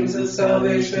forth springs of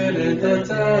salvation in the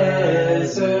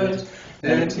desert,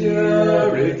 and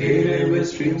irrigated with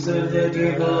streams of the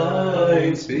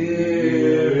divine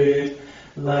Spirit,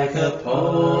 like a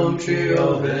palm tree,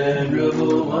 O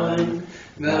venerable one.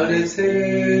 Thou didst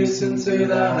hasten to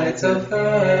the heights of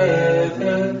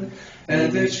heaven,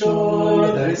 and didst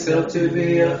show thyself to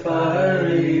be a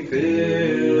fiery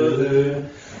pillar,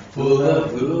 full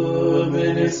of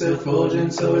luminous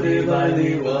effulgence, O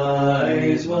divinely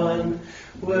wise one.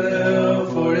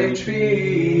 Wherefore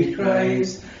entreat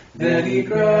Christ that he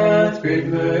grant great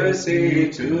mercy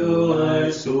to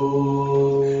our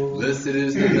soul. Blessed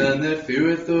is the man that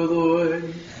feareth the Lord.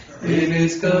 In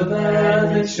his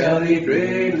commandments shall he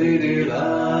greatly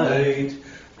delight.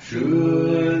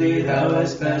 Truly thou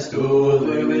hast passed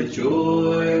over with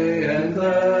joy and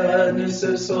gladness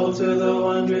of soul to the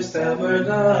wondrous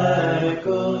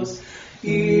tabernacles,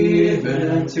 even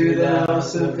unto the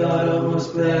house of God, O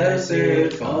most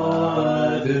blessed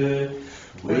Father.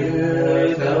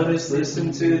 where thou dost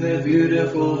listen to the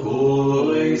beautiful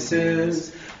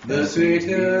voices, the sweet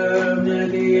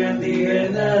harmony and the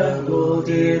ineffable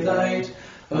delight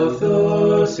of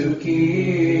those who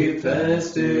keep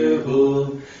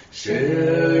festival,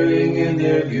 sharing in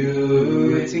their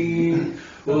beauty,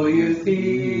 O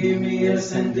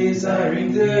Euthymius, and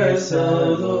desiring this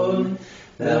alone,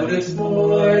 thou didst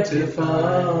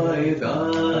mortify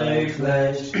thy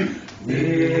flesh.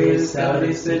 This thou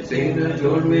didst attain,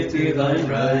 adorned with divine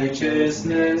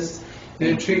righteousness.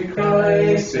 Entreat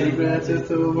Christ, and granteth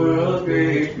the world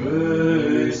great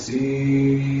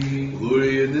mercy.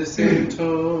 Glory in the same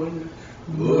tone.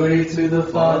 Glory to the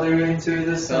Father, and to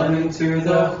the Son, and to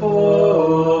the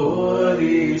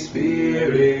Holy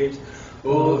Spirit.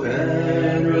 O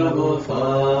venerable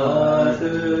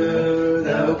Father,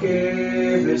 thou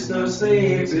gavest no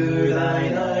sleep to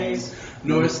thine eyes,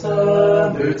 nor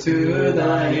slumber to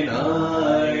thine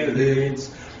eyelids,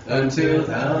 until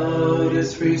thou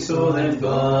didst free soul and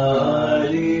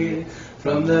body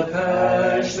from the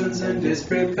passions, and didst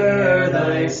prepare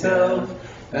thyself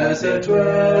as a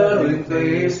dwelling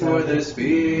place for the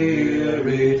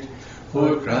Spirit.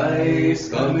 For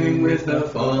Christ, coming with the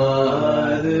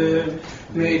Father,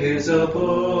 made his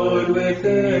abode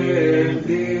within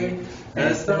thee,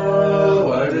 as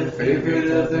thou art the favorite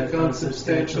of the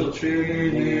consubstantial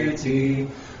Trinity.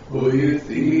 O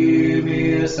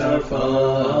Euthymius, our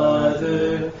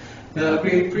Father, thou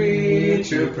great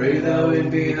preacher, pray thou in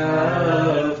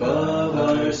behalf of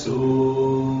our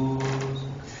souls.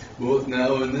 Both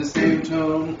now in the same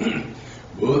tone.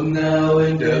 Both now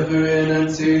and ever, and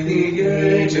unto the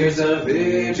ages of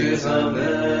ages.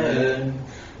 Amen.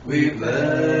 We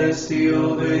bless thee,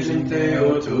 O Virgin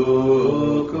Theotokos,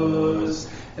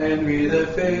 and we the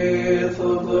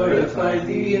faithful glorify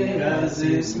thee as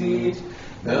is meet.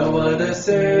 Thou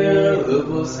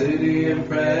unassailable city,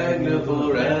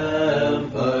 impregnable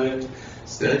rampart,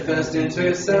 steadfast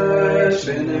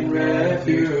intercession and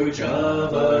refuge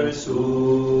of our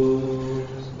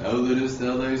souls. Now lettest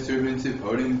thou thy servant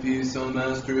depart in peace, O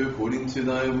Master, according to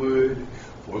thy word.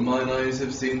 For mine eyes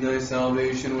have seen thy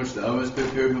salvation, which thou hast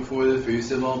prepared before the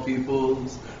face of all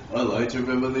peoples, a light of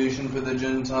revelation for the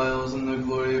Gentiles, and the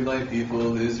glory of thy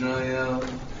people Israel.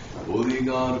 Holy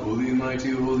God, holy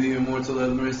mighty, holy immortal,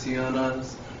 have mercy on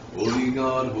us. Holy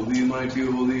God, holy mighty,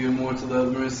 holy immortal,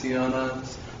 have mercy on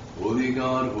us. Holy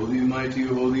God, holy mighty,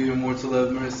 holy immortal,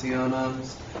 have mercy on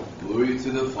us. Glory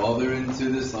to the Father, and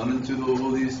to the Son, and to the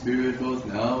Holy Spirit, both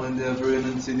now and ever, and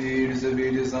unto the ages of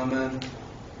ages. Amen.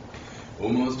 O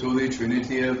most holy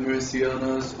Trinity, have mercy on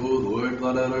us. O Lord,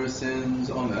 blot out our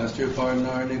sins. O Master, pardon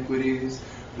our iniquities.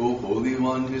 O Holy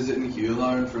One, visit and heal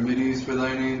our infirmities for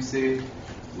thy name's sake.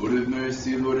 Lord have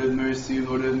mercy, Lord have mercy,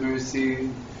 Lord have mercy.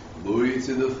 Glory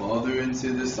to the Father, and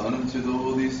to the Son, and to the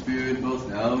Holy Spirit, both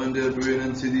now and ever, and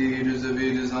unto the ages of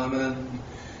ages. Amen.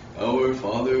 Our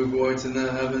Father, who art in the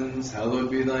heavens, hallowed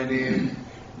be thy name.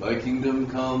 Thy kingdom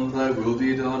come, thy will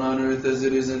be done on earth as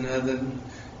it is in heaven.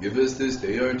 Give us this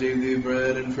day our daily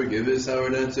bread, and forgive us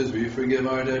our debts as we forgive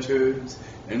our debtors.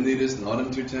 And lead us not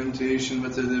into temptation,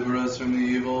 but deliver us from the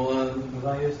evil one. For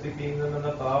thine is the kingdom, and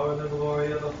the power, and the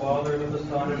glory of the Father, and of the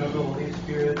Son, and of the Holy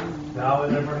Spirit, now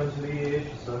and ever, and unto the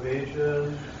ages of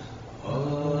ages.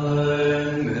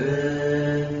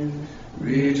 Amen.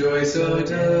 Rejoice, O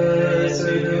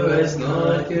desert, who hast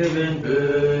not given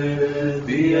birth.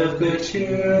 Be of good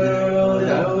cheer, O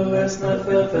thou who hast not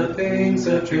felt the pains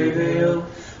of travail.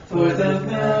 For the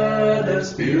man of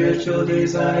spiritual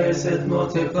desires hath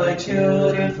multiplied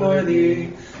children for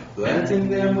thee, planting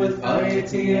them with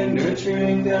piety and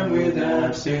nurturing them with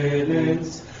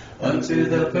abstinence, unto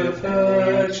the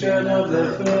perfection of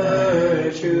the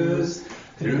virtues.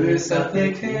 Through his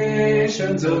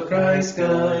supplications, O Christ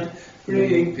God,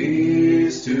 bring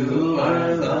peace to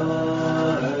our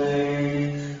life.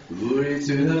 Glory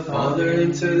to the Father,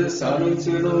 and to the Son, and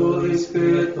to the Holy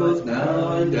Spirit, both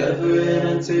now and ever, and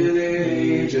unto the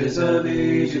ages of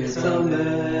ages.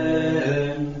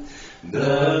 Amen.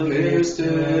 The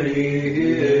mystery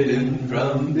hidden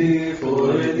from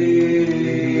before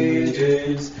the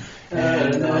ages,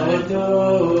 and now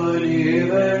known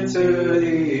even to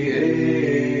the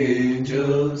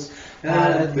angels,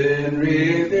 hath been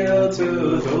revealed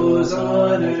to those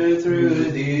on earth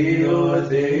through thee, O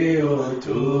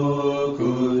Theotokos,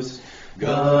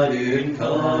 God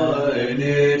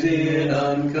incarnate in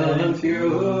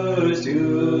unconfused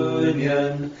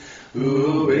union,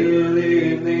 who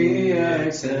willingly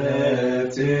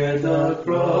accepted the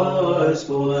cross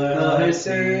for our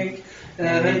sake,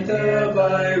 and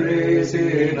thereby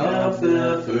raising up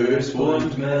the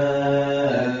firstborn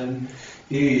man.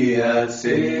 He hath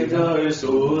saved our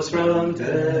souls from death.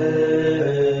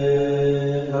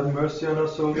 Have mercy on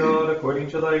us, O God, according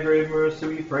to thy great mercy,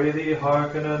 we pray thee,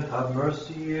 hearken and have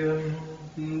mercy.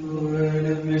 Lord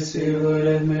have mercy, Lord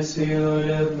have mercy, Lord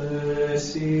have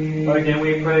mercy. Again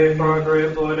we pray for our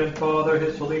great Lord and Father,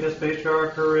 His Holiness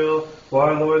Patriarch Kirill, for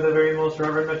our Lord, the very most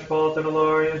Reverend Metropolitan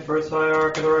Hilarion, First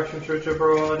Hierarch of the Russian Church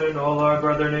abroad, and all our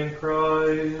brethren in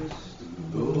Christ.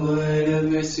 Lord have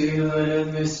mercy, Lord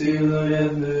have mercy, Lord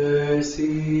have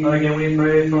mercy. Again we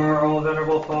pray for our all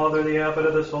venerable Father, the abbot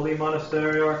of this holy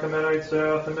monastery, Archimenite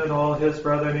Seraphim, and all his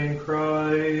brethren in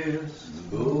Christ.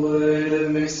 Lord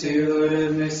have mercy, Lord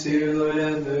have mercy, Lord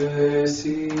have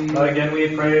mercy. Again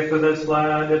we pray for this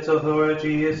land, its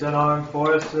authorities and armed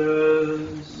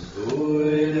forces.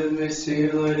 Lord have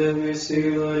mercy, Lord have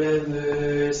mercy, Lord have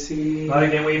mercy.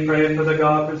 Again we pray for the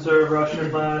God-preserved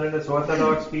Russian land and its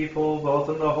Orthodox people, both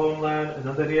in the homeland and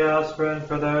in the diaspora, and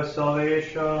for their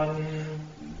salvation.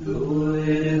 Lord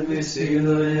have mercy,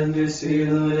 Lord have mercy,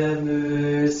 Lord have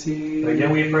mercy.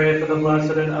 Again we pray for the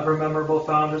blessed and ever-memorable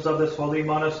founders of this holy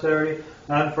monastery,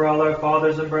 and for all our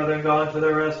fathers and brethren gone to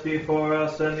their rest before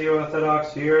us, and the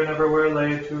Orthodox here and everywhere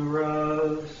laid to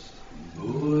rest.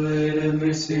 Lord have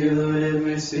mercy, Lord have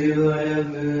mercy, Lord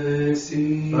have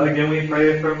mercy. Again we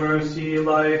pray for mercy,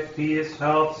 life, peace,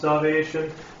 health,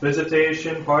 salvation,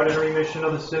 visitation, pardon, and remission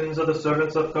of the sins of the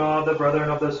servants of God, the brethren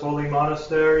of this holy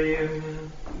monastery.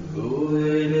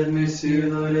 Lord have mercy,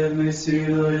 Lord have mercy,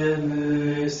 Lord have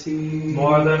mercy.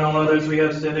 More than all others we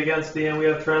have sinned against thee, and we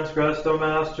have transgressed, O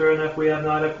Master, and if we have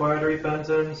not acquired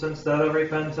repentance, instead of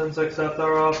repentance accept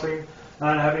our offering,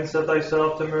 and having set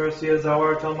thyself to mercy as thou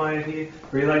art almighty,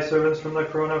 free thy servants from the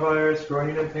coronavirus,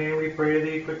 groaning in pain, we pray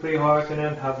thee, quickly hearken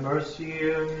and have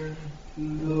mercy.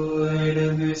 Lord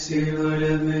have mercy, Lord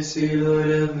have mercy, Lord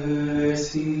have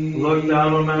mercy. Look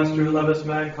down, O Master, who lovest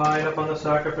mankind, upon the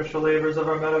sacrificial labors of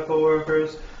our medical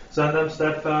workers. Send them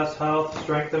steadfast health,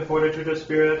 strength, and fortitude of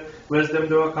spirit, wisdom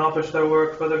to accomplish their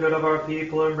work for the good of our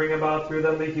people, and bring about through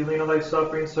them the healing of thy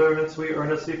suffering servants. We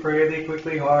earnestly pray thee,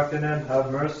 quickly hearken and have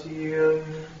mercy.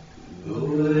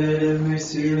 Lord have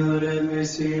mercy, Lord have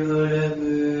mercy, Lord have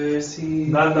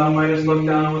mercy. That thou mightest look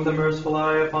down with a merciful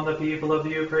eye upon the people of the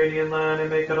Ukrainian land, and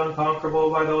make it unconquerable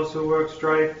by those who work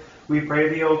strife. We pray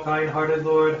thee, O kind-hearted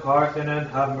Lord, hearken and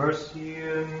have mercy.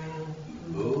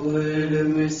 Lord have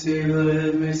mercy, Lord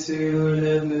have mercy, Lord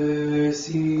have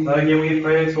mercy. Again we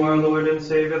pray to our Lord and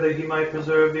Savior that he might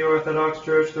preserve the Orthodox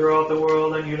Church throughout the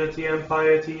world in unity and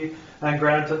piety, and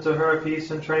grant unto her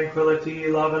peace and tranquility,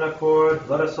 love and accord.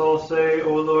 Let us all say,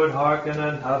 O Lord, hearken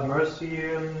and have mercy.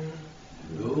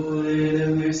 Lord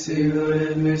have mercy, Lord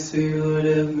have mercy, Lord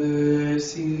have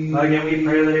mercy. Again we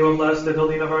pray that he will bless the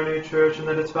building of our new church, and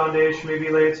that its foundation may be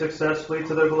laid successfully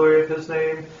to the glory of his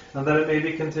name, and that it may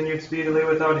be continued speedily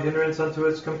without hindrance unto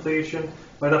its completion.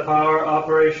 By the power,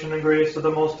 operation, and grace of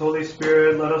the most Holy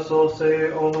Spirit, let us all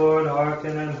say, O Lord,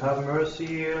 hearken and have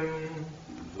mercy.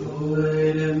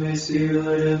 Lord have mercy,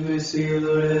 Lord have mercy,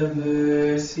 Lord have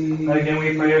mercy. Again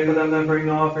we pray for them that bring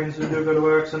offerings and do good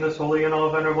works in this holy and all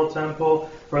venerable temple,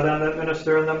 for them that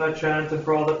minister and them that chant, and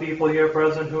for all the people here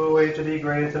present who await to thee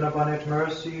great and abundant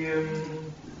mercy.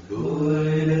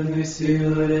 Lord have mercy,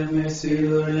 Lord have mercy,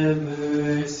 Lord have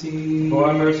mercy.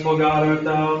 For merciful God art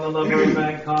thou, and the lover of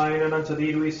mankind, and unto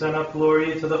thee do we send up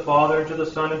glory, to the Father, and to the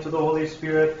Son, and to the Holy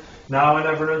Spirit, now and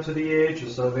ever, and to the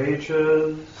ages of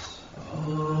ages.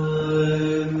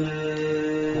 Amen.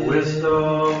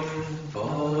 Wisdom.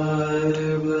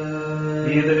 Father bless.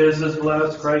 He that is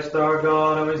blessed, Christ our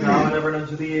God, who is now and ever, and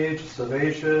unto the ages of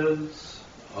ages.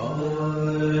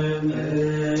 Amen.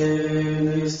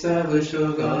 Establish,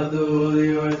 O God, the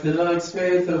holy Orthodox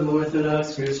faith of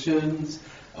Orthodox Christians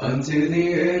unto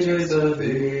the ages of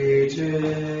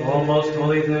ages. O most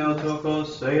holy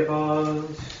Theotokos, save us.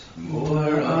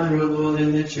 More honorable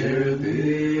than the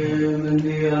cherubim, and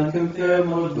the uncomparable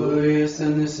more glorious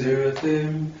than the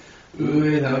seraphim, who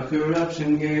without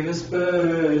corruption gave us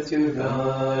birth to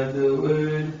God the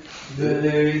Word, the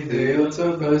very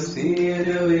Theotokos, thee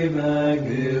do we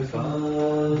magnify.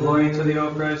 Glory to thee,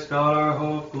 O Christ, God our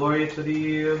hope. Glory to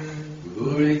thee.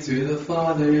 Glory to the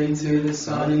Father, and to the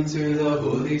Son, and to the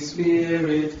Holy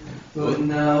Spirit, both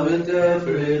now and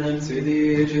ever, and unto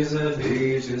the ages of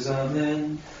ages.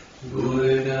 Amen.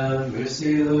 Lord have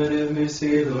mercy, Lord have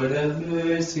mercy, Lord have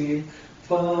mercy.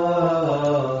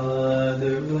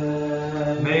 Father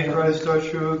bless. May Christ our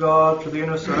true God, through the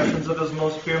intercessions of his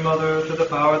most pure mother, through the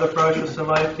power of the precious and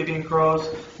life-giving cross,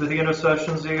 through the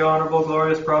intercessions of the honorable,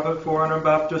 glorious prophet, forerunner,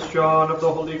 Baptist John, of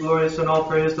the holy, glorious, and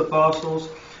all-praised apostles,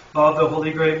 of the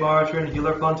holy great martyr and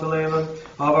healer Pantaleon,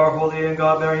 of our holy and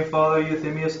God-bearing Father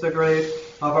Euthymius the Great,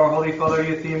 of our holy Father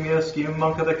Euthymius, scheme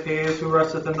monk of the caves, who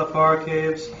resteth in the far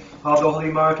caves, of the holy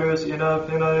martyrs Ina,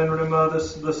 Pina, and Rima, the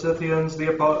Scythians,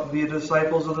 the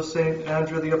disciples of the Saint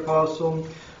Andrew the Apostle,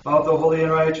 of the holy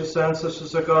and righteous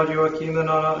ancestors of God Joachim and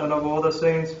Anna, and of all the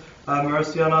saints, have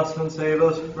mercy on us and save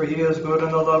us, for he is good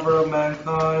and the lover of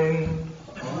mankind.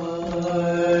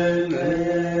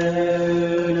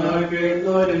 Amen. Our great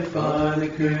Lord and Father,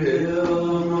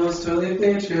 Kirill, most holy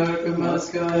Patriarch of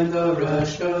Moscow and of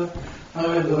Russia,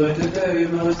 our Lord, the very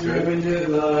most Reverend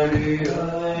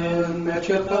Hilarion,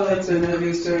 Metropolitan of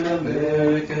Eastern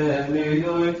America and New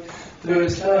York,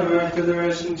 First Hierarch of the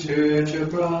Russian Church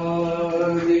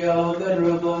abroad, the all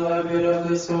venerable abbot of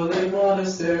this holy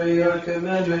monastery,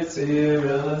 Archimandrite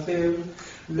Seraphim,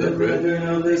 the brethren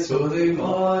of this holy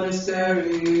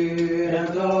monastery,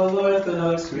 and all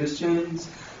Orthodox Christians,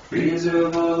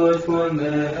 preserve, O Lord, for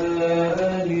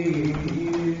many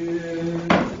years.